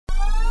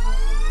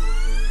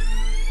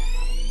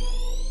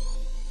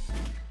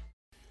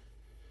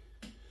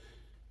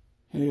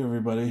Hey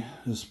everybody,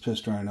 this is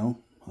Pissed Rhino.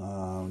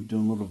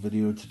 Doing a little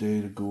video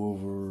today to go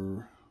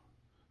over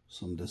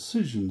some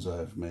decisions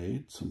I've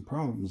made, some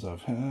problems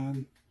I've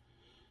had,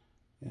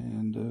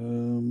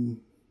 and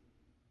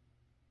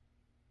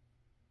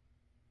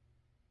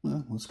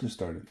well, let's get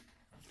started.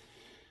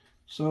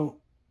 So,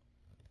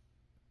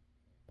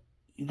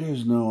 you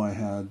guys know I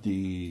had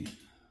the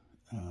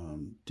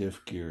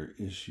diff gear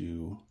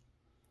issue.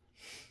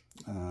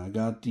 I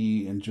got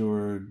the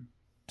Injora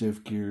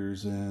diff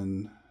gears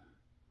in.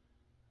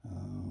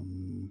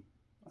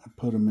 I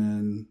put them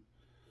in,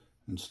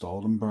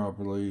 installed them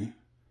properly,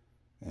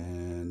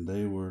 and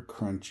they were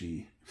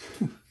crunchy.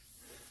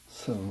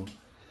 So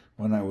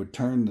when I would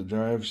turn the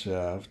drive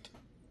shaft,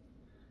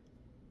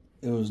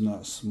 it was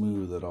not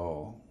smooth at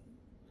all.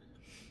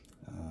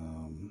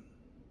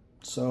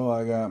 So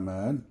I got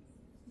mad.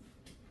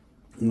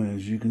 And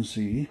as you can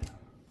see,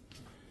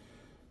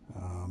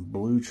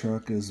 Blue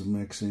Truck is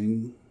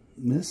missing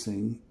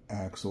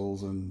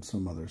axles and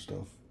some other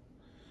stuff.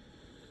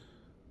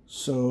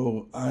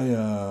 So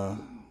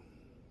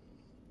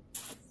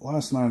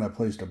last night I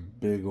placed a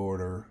big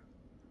order,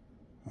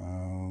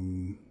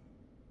 and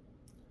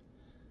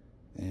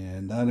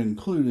that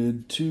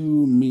included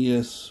 2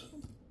 Meus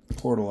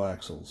portal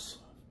axles.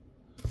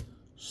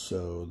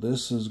 So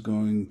this is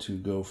going to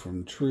go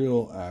from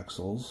Treal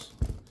axles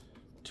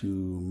to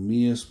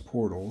Meus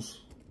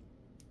portals,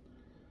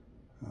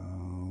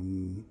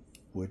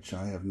 which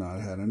I have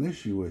not had an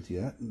issue with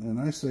yet. And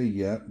I say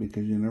yet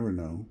because you never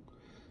know.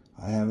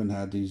 I haven't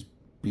had these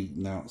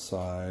beaten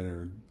outside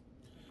or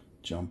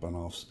jumping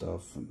off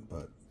stuff,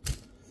 but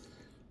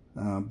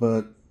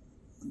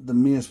the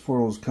Meus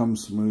portals come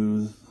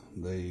smooth.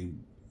 They,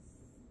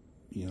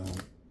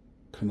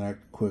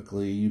 connect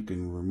quickly. You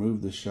can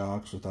remove the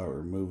shocks without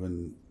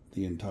removing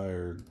the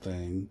entire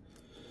thing.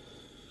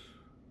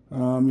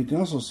 You can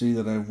also see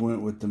that I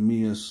went with the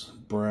Meus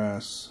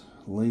brass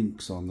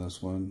links on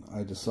this one.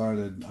 I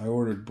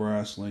ordered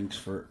brass links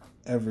for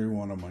every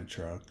one of my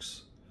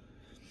trucks.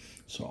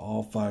 So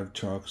all 5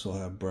 trucks will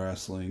have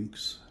brass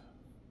links.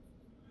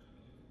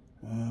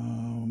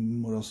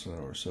 What else did I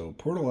order? So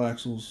portal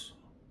axles.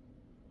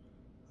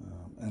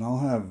 And I'll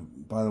have,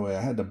 by the way,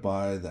 I had to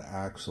buy the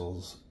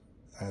axles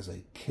as a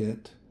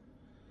kit.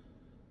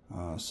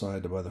 So I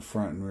had to buy the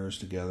front and rears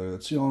together.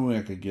 That's the only way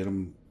I could get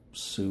them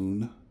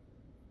soon.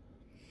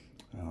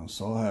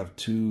 So I'll have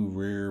 2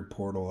 rear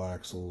portal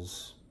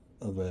axles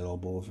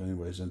available if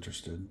anybody's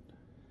interested.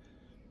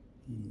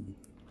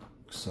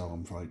 Sell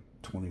them for like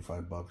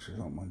 25 bucks or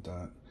something like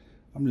that.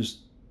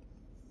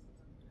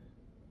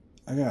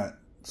 I got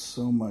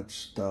so much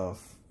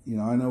stuff.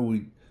 I know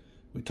we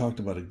talked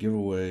about a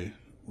giveaway.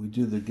 We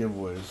do the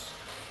giveaways.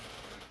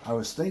 I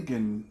was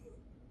thinking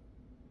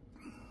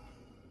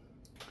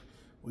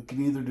we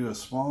can either do a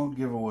small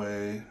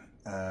giveaway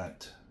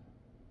at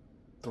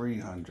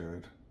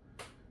 300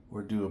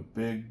 or do a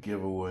big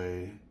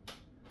giveaway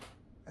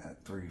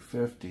at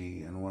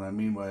 350. And what I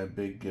mean by a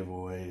big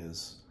giveaway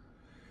is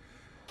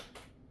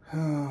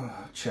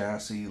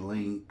chassis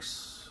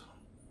links.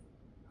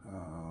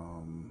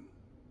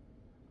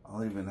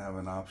 I'll even have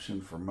an option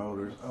for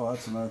motors. Oh,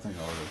 that's another thing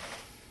I ordered.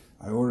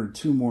 I ordered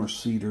 2 more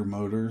cedar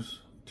motors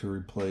to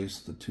replace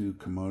the 2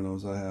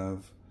 Komodos I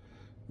have.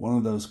 One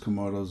of those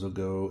Komodos will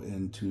go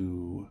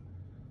into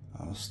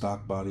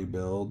stock body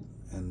build,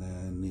 and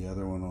then the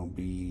other one will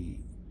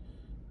be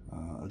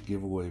a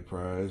giveaway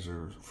prize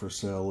or for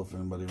sale if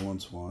anybody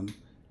wants one.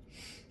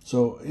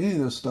 So any of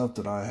the stuff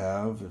that I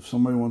have, if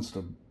somebody wants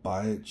to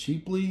buy it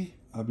cheaply,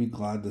 I'd be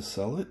glad to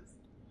sell it,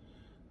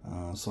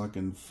 so I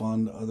can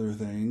fund other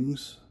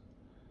things.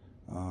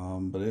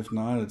 But if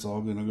not, it's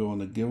all going to go in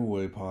the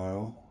giveaway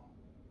pile.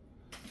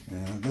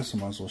 And I guess I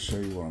might as well show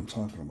you what I'm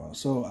talking about.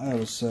 So I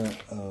have a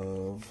set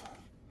of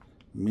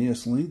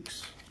Meus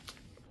links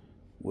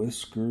with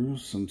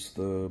screws, since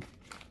the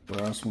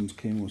brass ones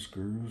came with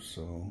screws.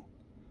 So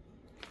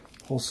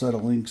whole set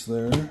of links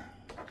there.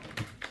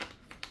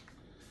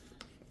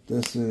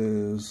 This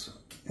is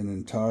an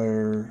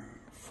entire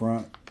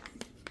front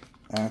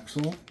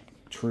axle,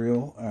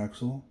 Treal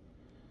axle.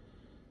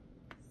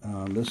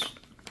 This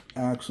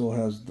axle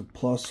has the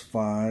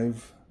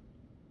 +5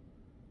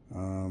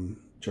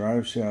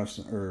 drive shafts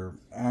or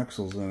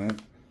axles in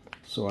it,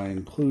 so I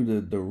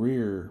included the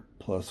rear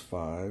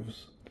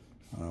 +5s.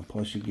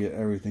 Plus you get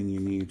everything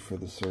you need for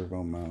the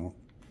servo mount.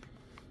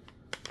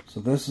 So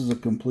this is a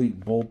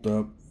complete bolt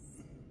up.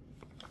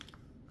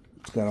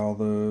 It's got all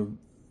the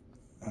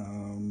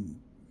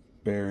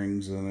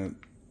bearings in it.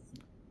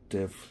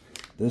 Diff.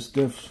 This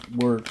diff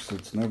works.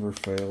 It's never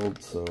failed.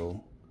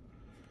 So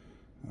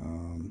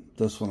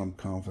this one I'm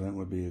confident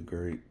would be a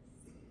great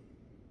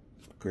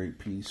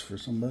piece for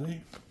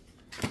somebody.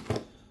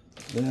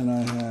 Then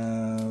I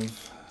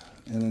have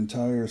an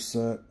entire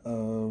set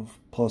of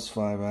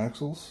 +5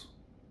 axles.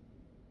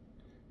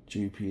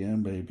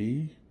 GPM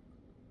baby.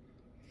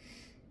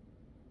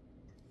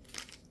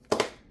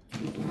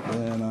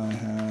 Then I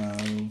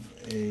have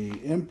a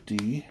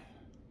empty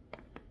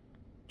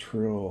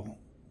Treal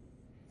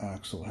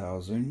axle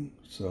housing.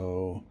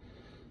 So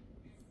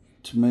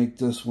to make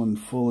this one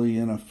fully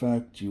in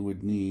effect, you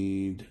would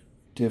need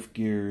diff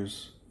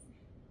gears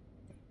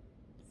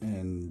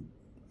and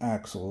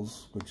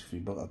axles, which if you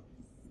bought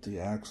the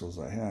axles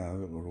I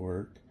have, it would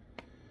work.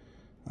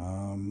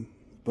 And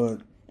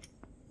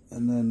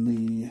then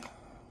the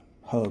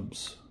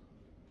hubs,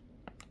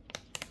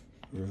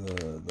 or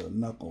the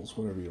knuckles,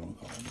 whatever you want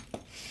to call them.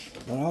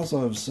 But I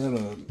also have a set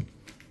of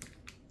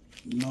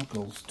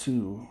knuckles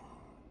too.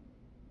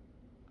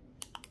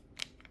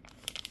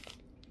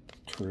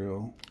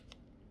 Treal.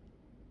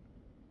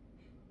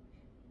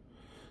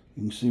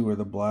 You can see where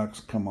the blacks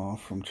come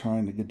off from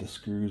trying to get the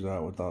screws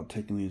out without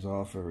taking these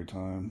off every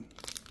time.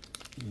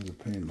 This is a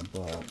pain in the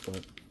butt,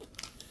 but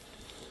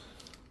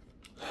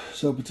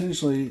so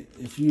potentially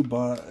if you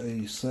bought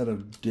a set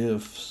of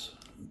diff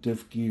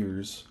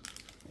gears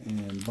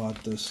and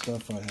bought this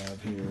stuff I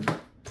have here,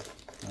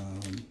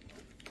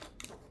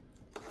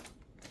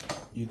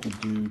 you could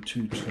do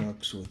 2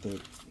 trucks with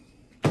it.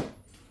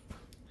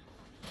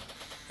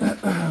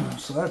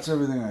 So that's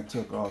everything I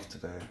took off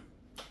today.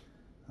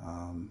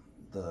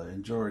 The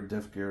Injora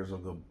diff gears will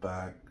go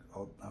back.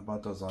 I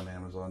bought those on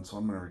Amazon, so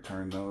I'm going to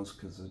return those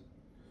because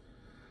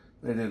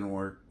they didn't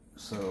work.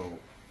 So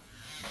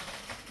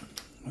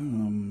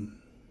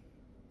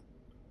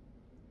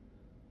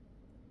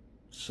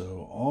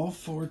so all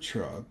 4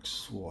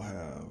 trucks will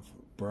have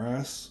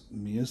brass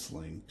Meus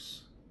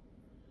links.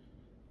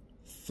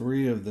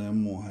 3 of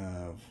them will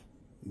have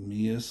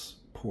Meus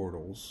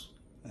portals,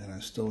 and I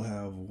still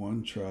have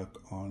 1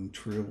 truck on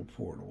Treal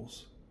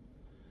portals,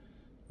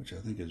 which I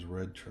think is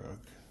red truck.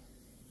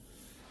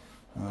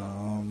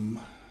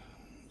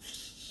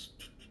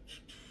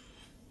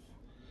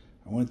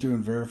 I went through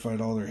and verified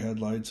all their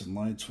headlights, and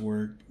lights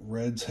work.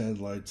 Red's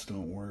headlights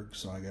don't work,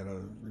 so I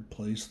gotta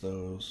replace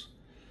those.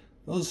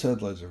 Those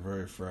headlights are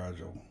very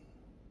fragile.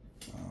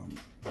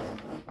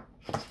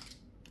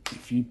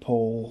 If you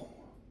pull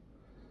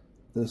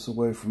this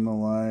away from the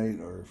light,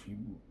 or if you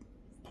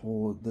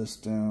pull this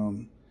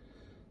down,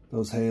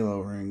 those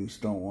halo rings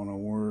don't want to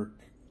work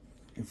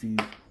if you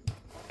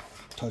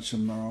touch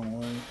them the wrong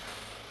way.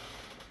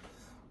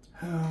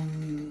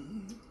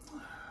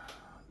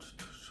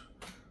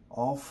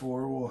 All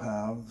 4 will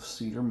have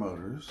cedar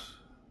motors.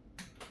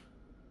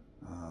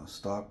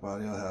 Stock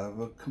body will have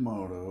a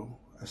Komodo.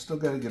 I still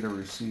got to get a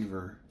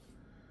receiver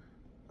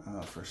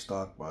for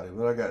stock body,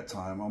 but I got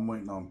time. I'm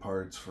waiting on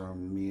parts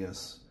from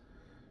Meus.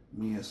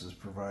 Meus is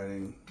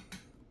providing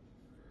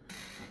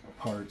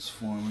parts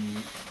for me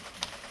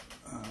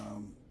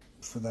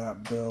for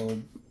that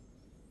build.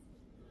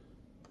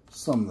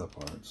 Some of the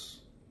parts,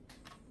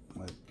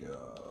 like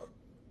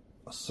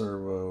a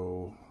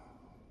servo.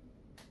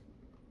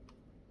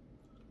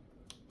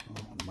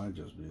 Oh, it might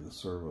just be the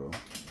servo.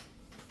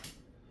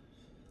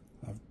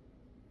 I've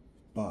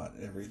bought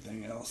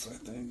everything else, I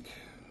think.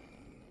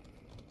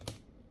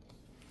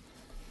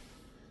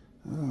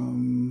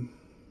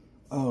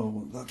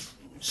 Oh,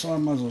 so I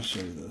might as well show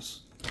you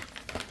this.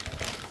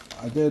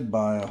 I did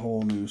buy a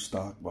whole new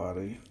stock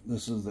body.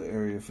 This is the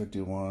Area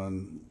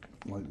 51,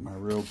 like my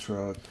real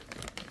truck.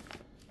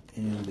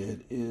 And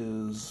it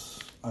is,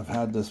 I've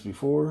had this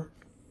before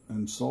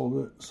and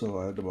sold it, so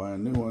I had to buy a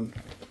new one.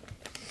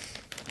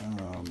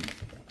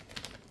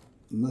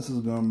 And this is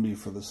going to be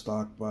for the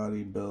stock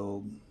body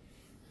build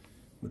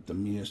with the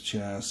Meus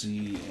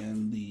chassis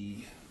and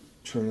the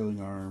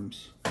trailing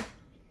arms.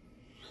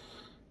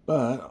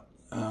 But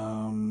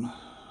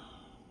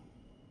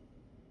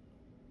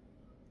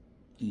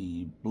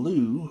the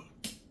blue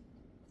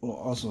will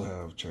also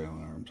have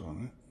trailing arms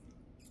on it.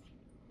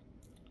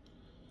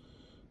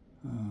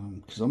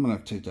 Because I'm going to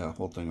have to take that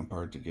whole thing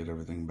apart to get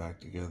everything back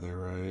together,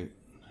 right?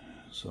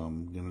 So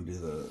I'm going to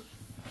do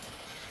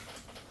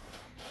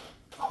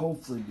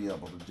hopefully be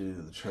able to do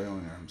the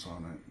trailing arms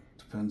on it.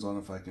 Depends on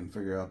if I can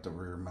figure out the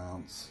rear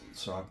mounts,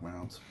 shock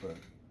mounts, but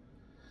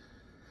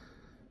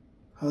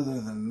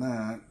other than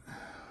that,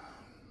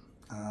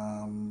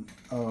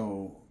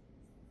 oh,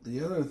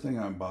 the other thing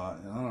I bought,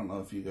 and I don't know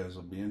if you guys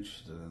will be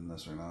interested in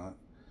this or not,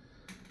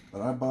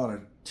 but I bought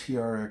a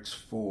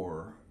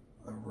Trx4,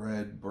 a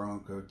red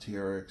Bronco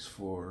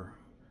Trx4.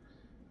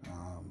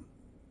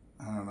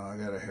 I don't know, I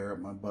got a hair up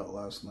my butt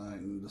last night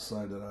and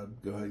decided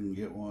I'd go ahead and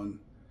get one.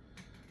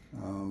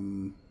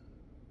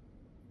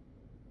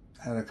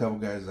 Had a couple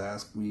guys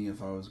ask me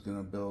if I was going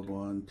to build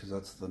one, because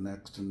that's the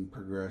next in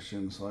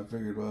progression, so I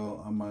figured,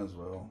 well, I might as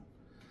well.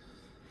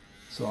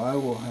 So I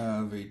will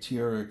have a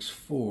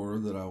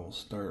Trx4 that I will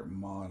start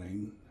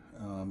modding.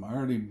 I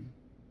already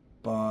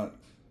bought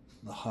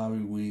the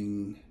Hobby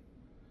Wing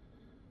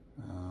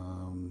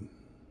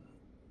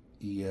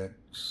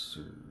EX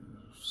or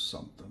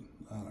something.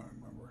 I don't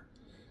remember.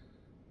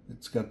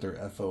 It's got their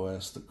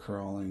FOS, the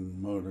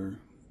crawling motor.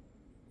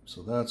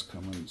 So that's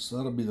coming. So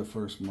that'll be the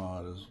first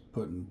mod, is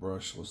putting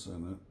brushless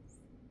in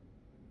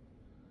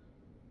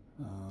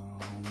it.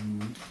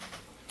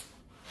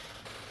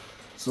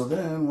 So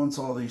then, once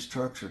all these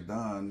trucks are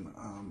done,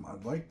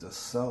 I'd like to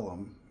sell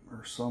them,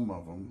 or some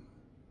of them.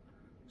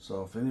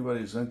 So if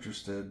anybody's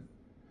interested,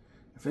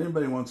 if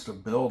anybody wants to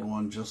build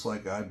one just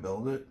like I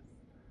build it,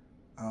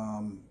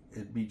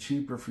 it'd be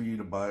cheaper for you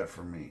to buy it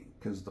from me,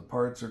 because the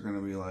parts are going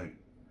to be like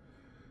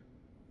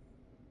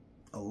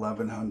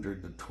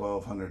 $1,100 to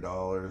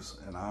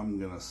 $1,200, and I'm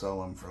going to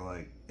sell them for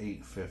like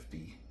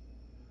 $850.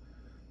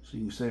 So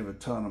you can save a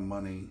ton of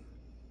money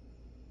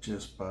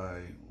just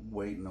by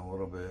waiting a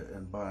little bit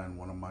and buying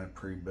one of my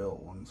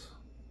pre-built ones.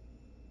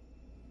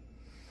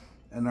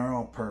 And they're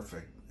all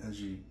perfect. As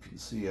you can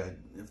see,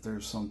 if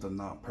there's something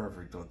not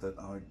perfect with it,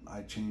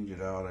 I change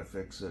it out, I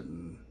fix it,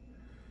 and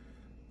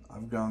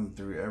I've gone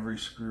through every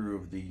screw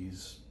of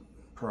these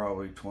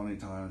probably 20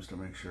 times to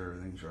make sure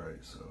everything's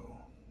right. So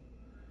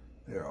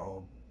they're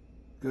all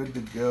good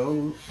to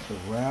go. The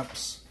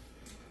wraps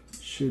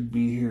should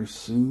be here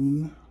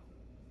soon.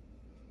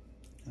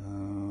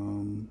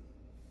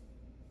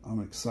 I'm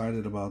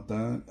excited about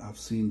that. I've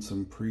seen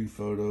some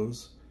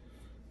pre-photos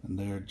and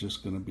they're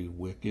just going to be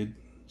wicked.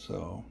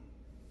 So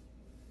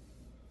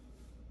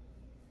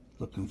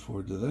looking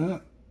forward to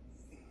that.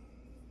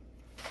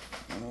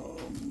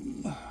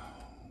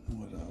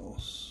 What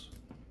else?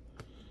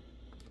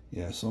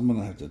 Yeah, so I'm going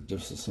to have to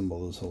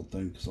disassemble this whole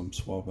thing because I'm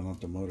swapping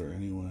out the motor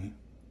anyway.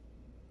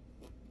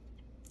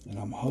 And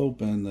I'm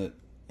hoping that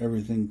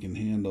everything can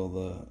handle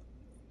the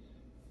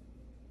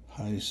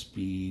high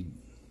speed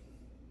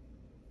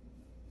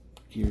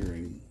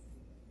gearing,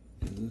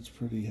 because it's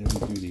pretty heavy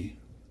duty.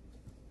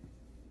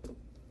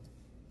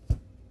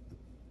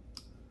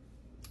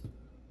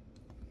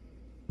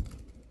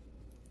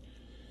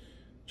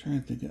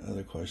 Trying to think of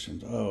other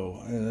questions.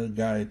 Oh, I had a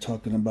guy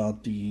talking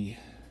about the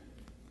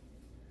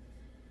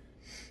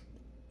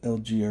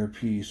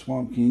LGRP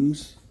Swamp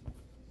Kings,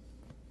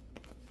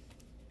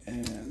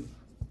 and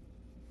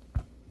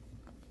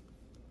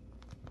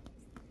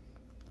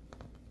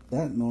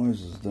that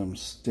noise is them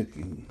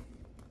sticking.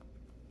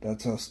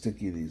 That's how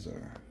sticky these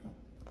are.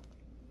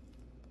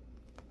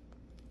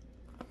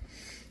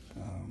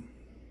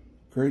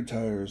 Great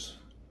tires.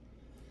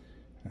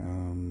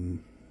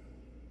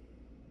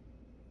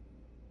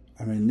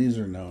 I mean, these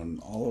are known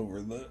all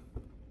over the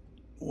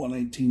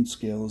 1/18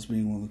 scale as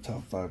being one of the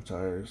top 5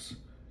 tires.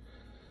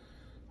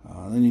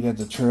 Then you got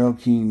the Trail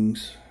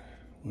Kings,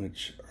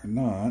 which are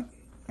not.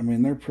 I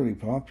mean, they're pretty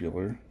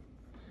popular.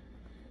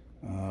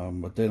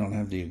 But they don't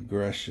have the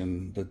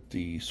aggression that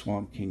the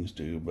Swamp Kings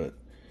do. But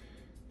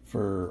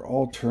for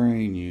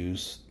all-terrain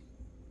use,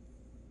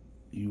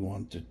 you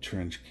want the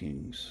Trench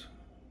Kings.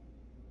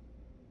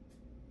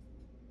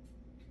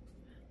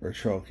 Or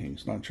Trail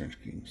Kings, not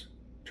Trench Kings.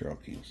 Trail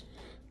Kings.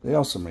 They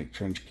also make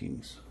Trench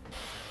Kings,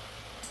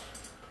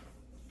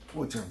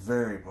 which are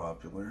very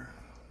popular.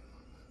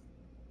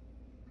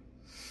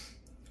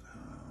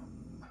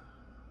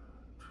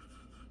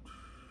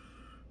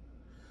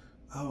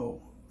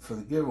 Oh, for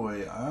the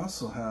giveaway, I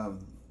also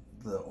have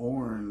the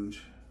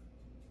orange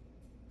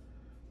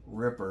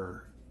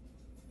Ripper,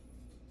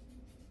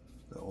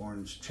 the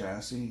orange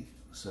chassis.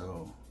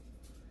 So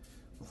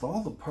with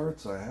all the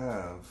parts I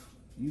have,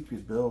 you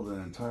could build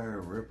an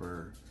entire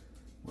Ripper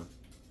with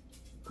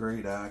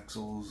great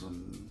axles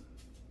and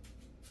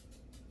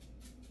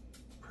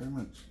pretty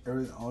much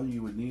everything. All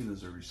you would need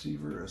is a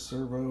receiver, a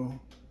servo,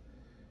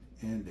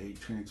 and a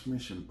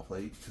transmission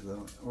plate,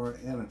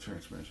 and a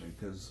transmission,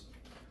 because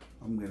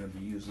I'm going to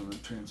be using the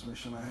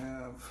transmission I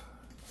have.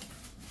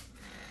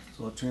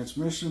 So a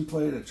transmission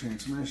plate, a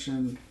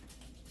transmission,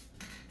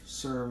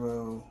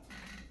 servo,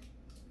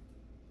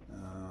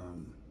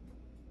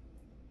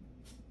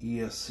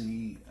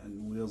 ESC,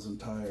 and wheels and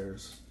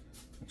tires.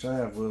 Which I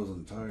have wheels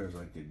and tires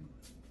I could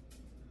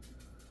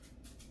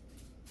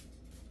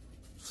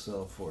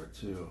sell for it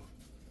too.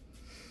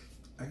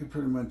 I could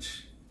pretty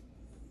much,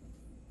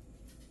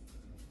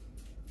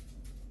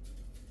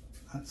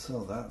 I'd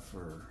sell that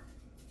for,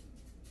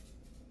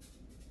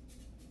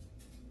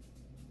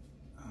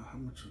 how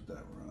much would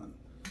that run?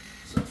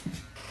 So,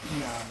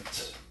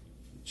 got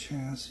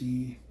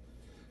chassis,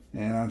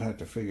 and I'd have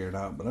to figure it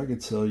out, but I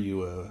could sell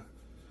you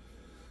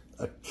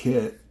a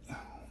kit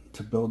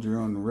to build your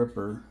own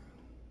Ripper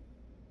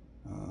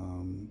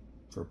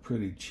for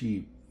pretty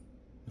cheap,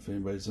 if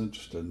anybody's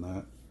interested in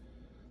that.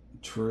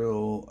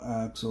 Treal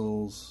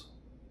axles,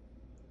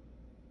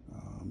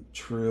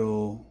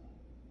 Treal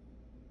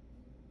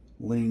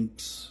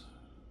links,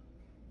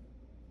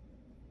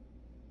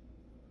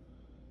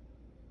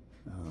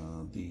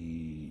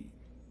 the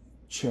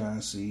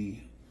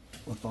chassis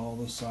with all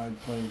the side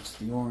plates,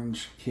 the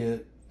orange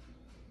kit.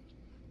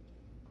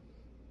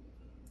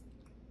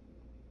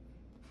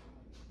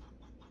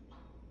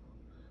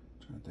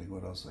 Trying to think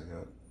what else I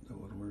got that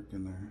would work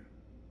in there.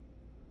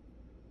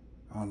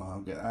 I don't know,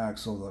 I've got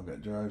axles, I've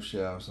got drive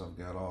shafts, I've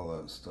got all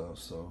that stuff.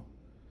 So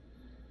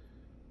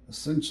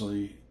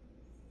essentially,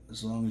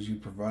 as long as you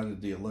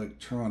provided the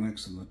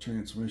electronics and the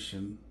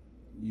transmission,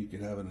 you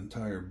could have an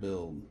entire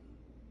build.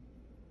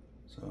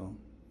 So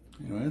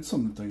anyway, it's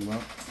something to think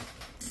about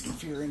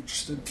if you're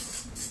interested.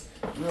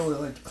 I'd really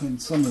like to clean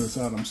some of this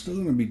out. I'm still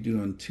going to be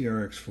doing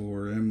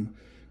Trx4m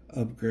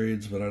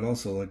upgrades, but I'd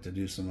also like to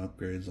do some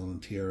upgrades on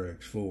the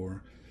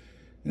Trx4.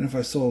 And if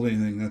I sold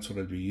anything, that's what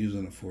I'd be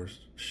using it for, to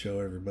show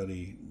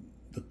everybody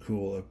the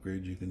cool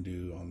upgrade you can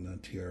do on the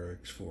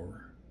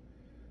Trx4.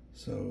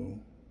 So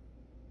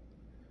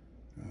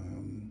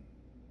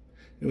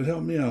it would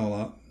help me out a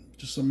lot.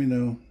 Just let me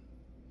know.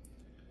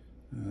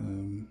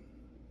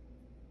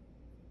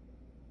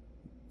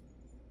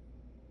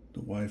 The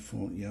wife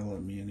won't yell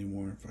at me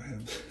anymore if I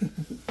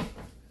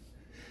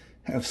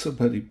have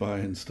somebody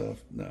buying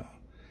stuff. No.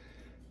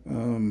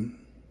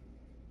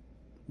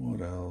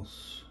 What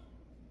else?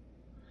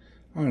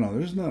 I don't know.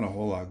 There's not a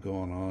whole lot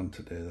going on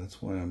today.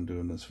 That's why I'm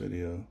doing this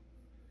video.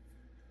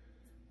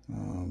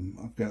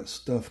 I've got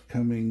stuff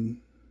coming.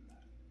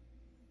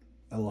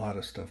 A lot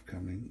of stuff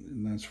coming.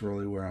 And that's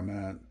really where I'm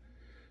at.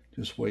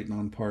 Just waiting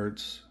on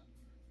parts.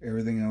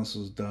 Everything else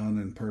is done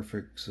and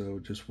perfect. So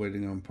just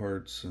waiting on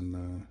parts,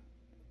 and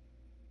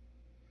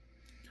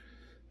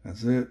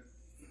that's it.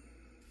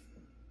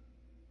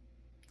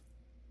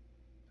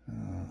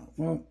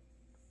 Well,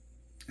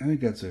 I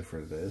think that's it for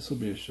today. This will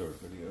be a short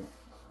video.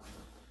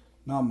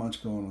 Not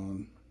much going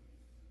on.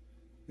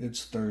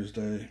 It's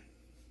Thursday.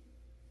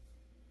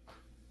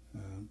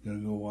 I'm gonna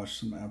go watch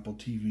some Apple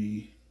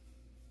TV.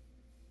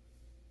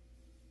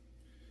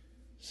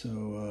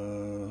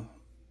 So,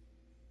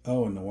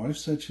 oh, and the wife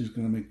said she's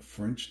gonna make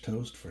French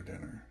toast for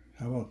dinner.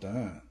 How about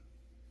that?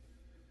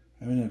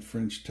 I haven't had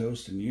French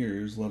toast in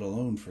years, let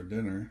alone for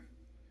dinner.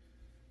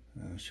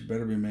 She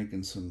better be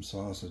making some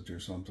sausage or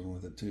something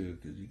with it too,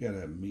 because you gotta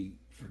have meat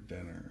for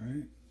dinner,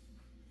 right?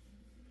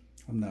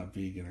 I'm not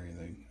vegan or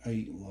anything. I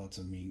eat lots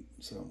of meat,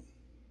 so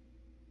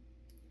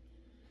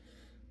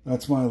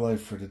that's my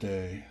life for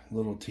today.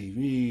 Little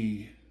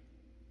TV,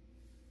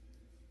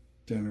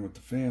 dinner with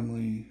the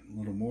family, a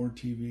little more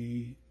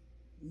TV,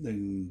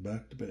 then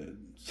back to bed.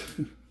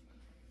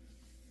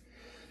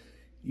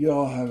 You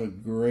all have a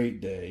great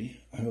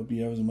day. I hope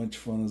you have as much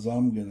fun as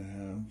I'm going to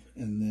have.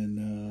 And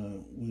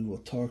then we will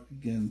talk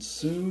again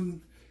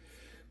soon.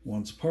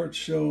 Once parts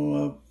show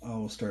up, I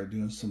will start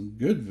doing some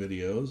good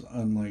videos,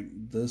 unlike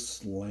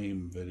this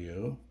lame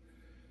video.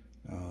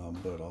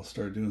 But I'll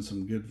start doing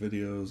some good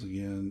videos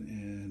again,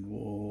 and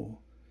we'll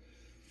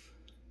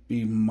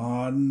be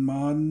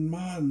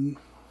modding.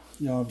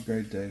 Y'all have a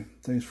great day.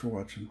 Thanks for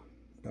watching.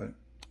 Bye.